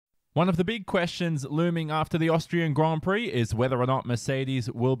One of the big questions looming after the Austrian Grand Prix is whether or not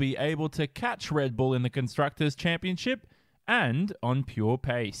Mercedes will be able to catch Red Bull in the Constructors' Championship and on pure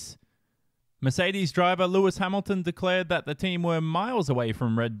pace. Mercedes driver Lewis Hamilton declared that the team were miles away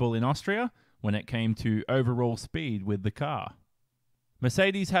from Red Bull in Austria when it came to overall speed with the car.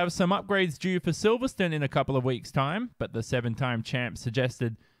 Mercedes have some upgrades due for Silverstone in a couple of weeks' time, but the seven-time champ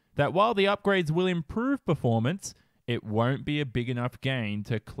suggested that while the upgrades will improve performance, it won't be a big enough gain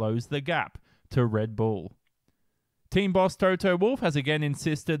to close the gap to Red Bull. Team boss Toto Wolff has again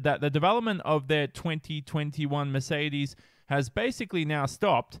insisted that the development of their 2021 Mercedes has basically now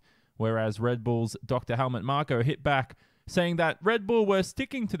stopped, whereas Red Bull's Dr. Helmut Marko hit back, saying that Red Bull were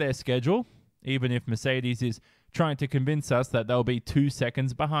sticking to their schedule, even if Mercedes is trying to convince us that they'll be 2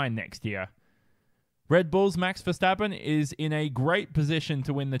 seconds behind next year. Red Bull's Max Verstappen is in a great position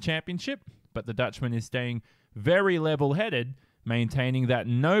to win the championship, but the Dutchman is staying very level-headed, maintaining that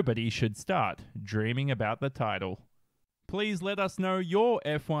nobody should start dreaming about the title. Please let us know your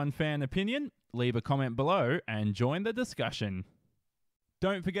F1 fan opinion, leave a comment below, and join the discussion.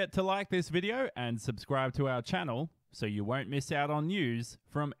 Don't forget to like this video and subscribe to our channel so you won't miss out on news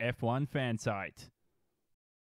from F1 Fansite.